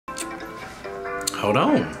Hold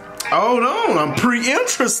on. Hold on, I'm pretty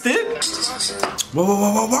interested. Whoa, whoa,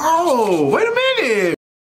 whoa, whoa, whoa. Wait a minute.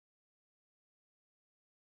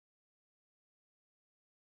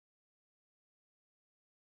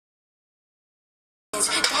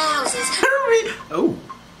 Oh.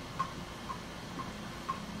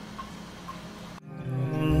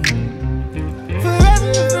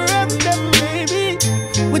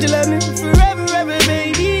 Would you love me forever, ever,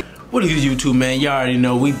 baby? What is YouTube, man? Y'all already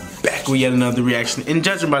know we back with yet another reaction. And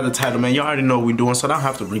judging by the title, man, y'all already know what we're doing, so I don't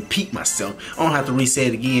have to repeat myself. I don't have to re-say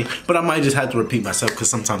it again, but I might just have to repeat myself because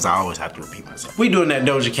sometimes I always have to repeat myself. We doing that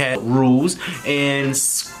Doja Cat rules, and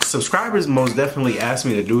subscribers most definitely asked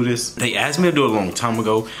me to do this. They asked me to do it a long time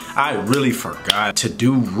ago. I really forgot to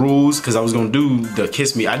do rules because I was gonna do the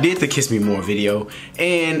Kiss Me. I did the Kiss Me More video,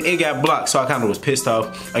 and it got blocked, so I kind of was pissed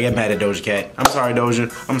off. I got mad at Doja Cat. I'm sorry,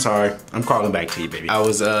 Doja. I'm sorry. I'm calling back to you, baby. I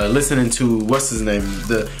was listening to what's his name,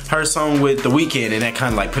 her song with The Weeknd, and that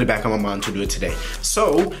kind of like put it back on my mind to do it today.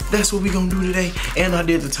 So that's what we gonna do today. And I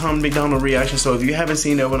did the Tom McDonald reaction, so if you haven't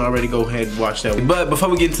seen that one already, go ahead and watch that one. But before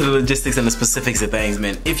we get into the logistics and the specifics of things,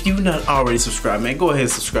 man, if you not already subscribed, man, go ahead and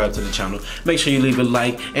subscribe to the channel. Make sure you leave a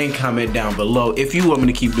like and comment down below. If you want me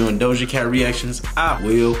to keep doing Doja Cat reactions, I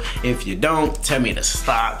will. If you don't, tell me to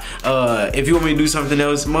stop. If you want me to do something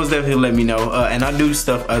else, most definitely let me know. And I do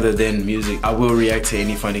stuff other than music. I will react to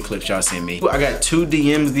any funny clips y'all send me. I got 2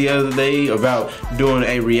 DMs the other day about doing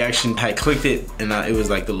a reaction. I clicked it, and it was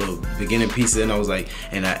like the little beginning piece, and I was like,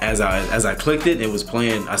 and as I clicked it, it was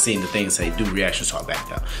playing. I seen the thing say do reaction, so I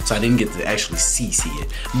backed out. So I didn't get to actually see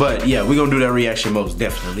it. But yeah, we're gonna do that reaction most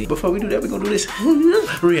definitely. Before we do that, we're gonna do this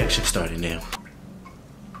reaction starting now.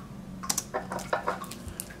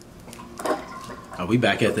 Oh, we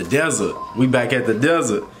back at the desert. We back at the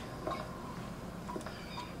desert.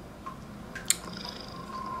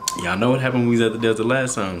 Y'all know what happened when we was at the desert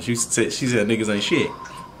last time. She said niggas ain't shit.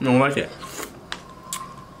 I don't like that.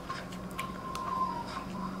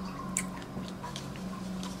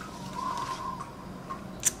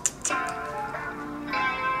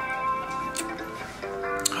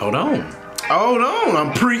 Hold on. Hold on.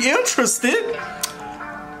 I'm pretty interested.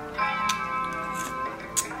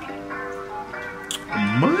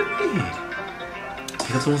 Money.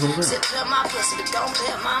 That's what's on there.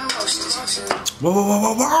 Whoa, whoa,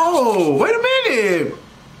 whoa, whoa, whoa. Wait a minute.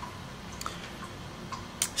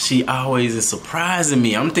 She always is surprising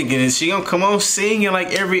me. I'm thinking, is she gonna come on singing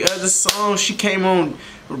like every other song? She came on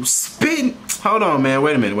spitting. Hold on, man.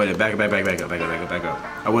 Wait a minute. Wait. Back up.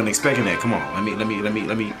 I wasn't expecting that. Come on. Let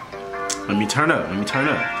me turn up. Let me turn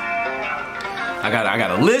up. I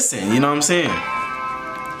gotta listen. You know what I'm saying?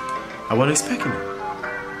 I wasn't expecting it.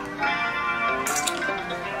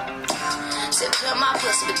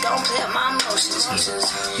 But don't play up my emotions.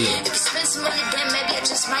 If you spend some money, then maybe I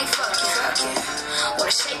just might fuck you.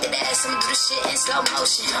 Wanna shake that ass, I'ma do the shit in slow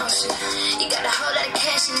motion. You got a whole lot of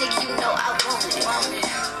cash, and nigga, you know I want it.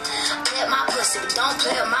 Play up my pussy, but don't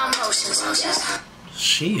play up my emotions.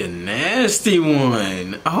 She a nasty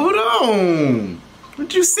one. Hold on.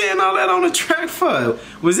 What you saying all that on the track for?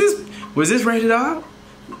 Was this rated R?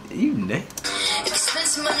 You nasty. If you spend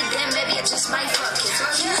some money, then maybe I just might fuck you.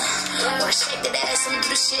 Wanna shake that ass, I'ma do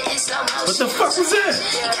the shit in slow motion. What the fuck was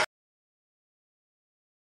that?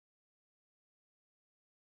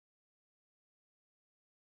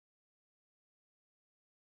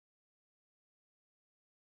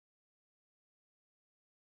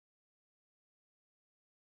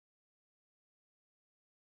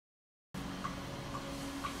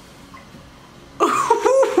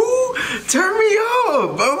 Turn me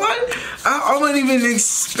up, bro. I wasn't even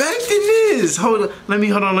expecting this. Hold on, let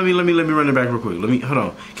me run it back real quick. Hold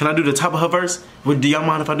on. Can I do the top of her verse? Do y'all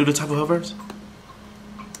mind if I do the top of her verse?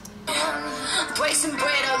 Break some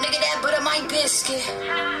bread up, nigga, that butter my biscuit.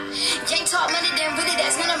 You ain't talk money, then really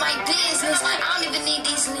that's none of my business. I don't even need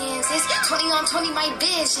these lenses. 20 on 20 my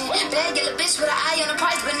vision. Bad yellow bitch with an eye on the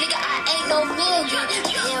price, but nigga I ain't no million.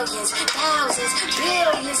 Billions, thousands,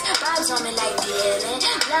 billions. Vibes on me like Dylan.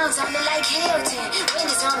 Blowns on me like Hilton.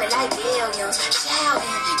 Winners on me like Williams.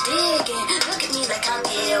 Shouting, digging. Look at me like I'm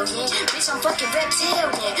alien. Bitch, I'm fucking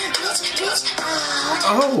reptilian. Bitch,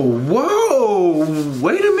 oh, whoa.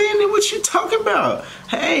 Wait a minute, what you talking about?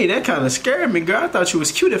 Hey, that kind of scared me, girl. I thought you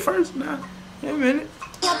was cute at first. Nah, wait a minute.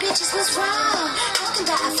 Y'all bitches was wrong. Talking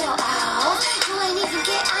about I fell off. You ain't even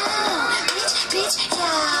get on. Bitch,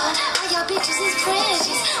 y'all. All y'all bitches is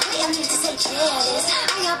precious. Wait, I need to say jealous.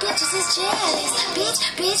 All y'all bitches is jealous.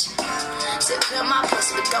 Bitch. So play up my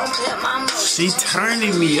pussy, but don't play up my emotions. She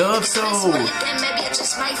turning me up though. Then maybe I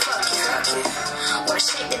just might fuck it. Wanna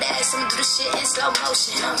shake that ass and do the shit in slow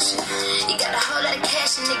motion. You got a whole lot of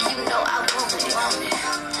cash and nigga, you know I want it.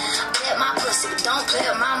 Play up my pussy, but don't play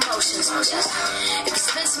up my emotions. If you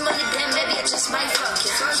spend some money, then maybe I just might fuck it.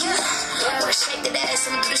 Wanna shake that ass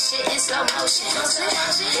and do the shit in slow motion.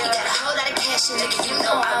 You got a whole lot of cash and nigga, you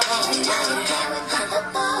know I want it.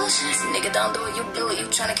 Nigga, don't do it, you do it. You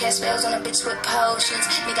tryna cast spells on a bitch with potions.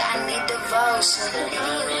 Nigga, I need devotion.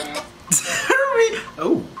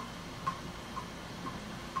 Oh.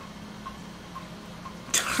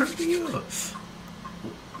 Turn me up.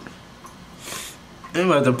 I'm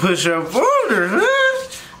about to push her up on her, huh?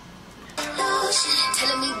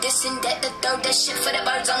 Telling me this and that, the third, that shit for the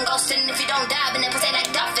birds on ghosting. If you don't dive in the pussy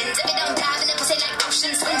like dolphins, if you don't dive in the pussy like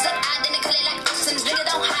oceans, swings up eye, then they call it like oceans. Nigga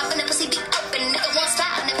don't hop in the pussy, be open. Nigga won't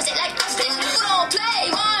stop in the pussy like open. You don't play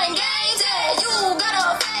mind games, yeah. You got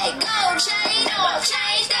a fake gold chain, don't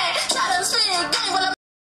change that. Try to spin game while I'm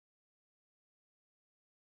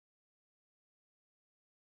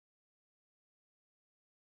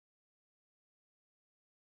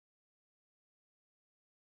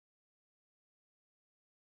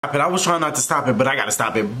I was trying not to stop it, but I gotta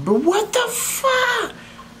stop it. But what the fuck?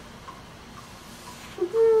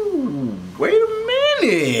 Ooh, wait a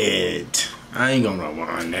minute. I ain't gonna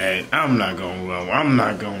rewind that. I'm not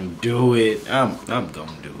gonna do it. I'm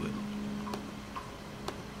gonna do it.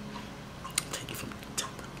 Take it from the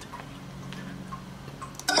top.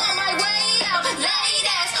 on my way out,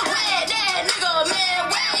 ladies, where that nigga, man,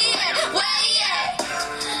 where at?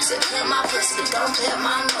 So play my pussy, but don't play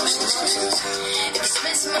my emotions. If you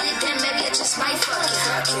spend some money, then maybe I just might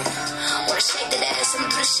fuck it. Wanna shake that ass and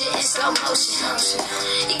do the shit in slow motion.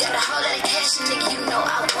 You got a whole lot of cash, and nigga, you know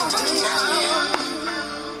I want it.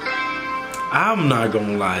 I'm not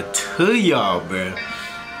gonna lie to y'all, bruh.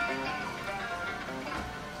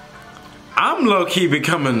 I'm low-key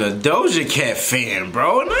becoming a Doja Cat fan,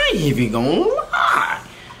 bro, and I ain't even gonna lie.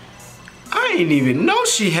 I ain't even know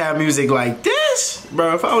she had music like this.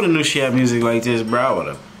 Bro, if I would've knew she had music like this, bro, I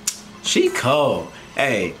would've. She cold.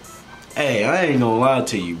 Hey, I ain't gonna lie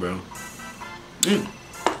to you, bro.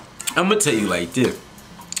 I'ma tell you like this.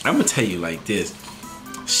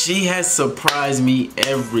 She has surprised me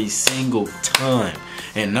every single time.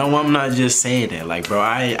 And no, I'm not just saying that. Like, bro,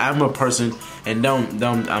 I'm a person, and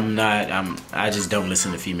I just don't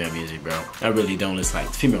listen to female music, bro. I really don't listen,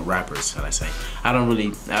 like, female rappers, should I say.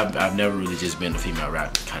 I've never really just been a female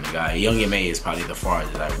rap kind of guy. Young M.A. is probably the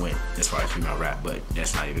farthest I went as far as female rap, but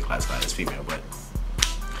that's not even classified as female, but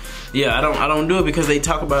yeah, I don't do it because they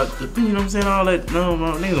talk about, you know what I'm saying, all that. No,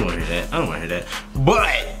 niggas don't wanna hear that. I don't wanna hear that.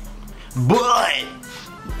 But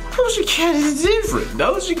Doja Cat is different.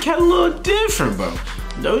 Doja Cat a little different, bro.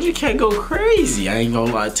 Doja Cat go crazy. I ain't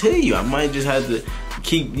gonna lie to you. I might just have to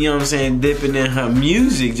keep, you know what I'm saying, dipping in her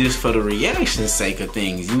music just for the reaction sake of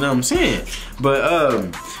things. You know what I'm saying? But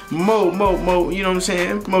you know what I'm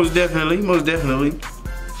saying? Most definitely.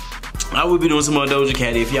 I will be doing some more Doja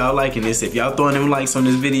Cat if y'all liking this. If y'all throwing them likes on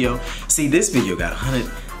this video. See, this video got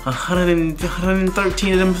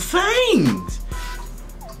 113 of them things.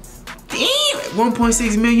 Damn,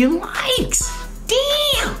 1.6 million likes.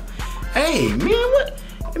 Damn. Hey, man, what?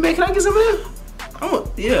 Hey, man, can I get some of that?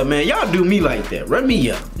 Yeah, man, y'all do me like that. Run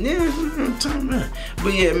me up. Yeah,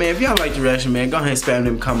 but yeah, man, if y'all like the reaction, man, go ahead and spam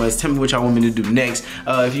them comments. Tell me what y'all want me to do next.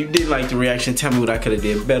 If you did like the reaction, tell me what I could have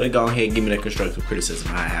did better. Go ahead and give me that constructive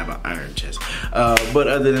criticism. I have an iron chest. But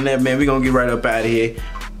other than that, man, we gonna get right up out of here.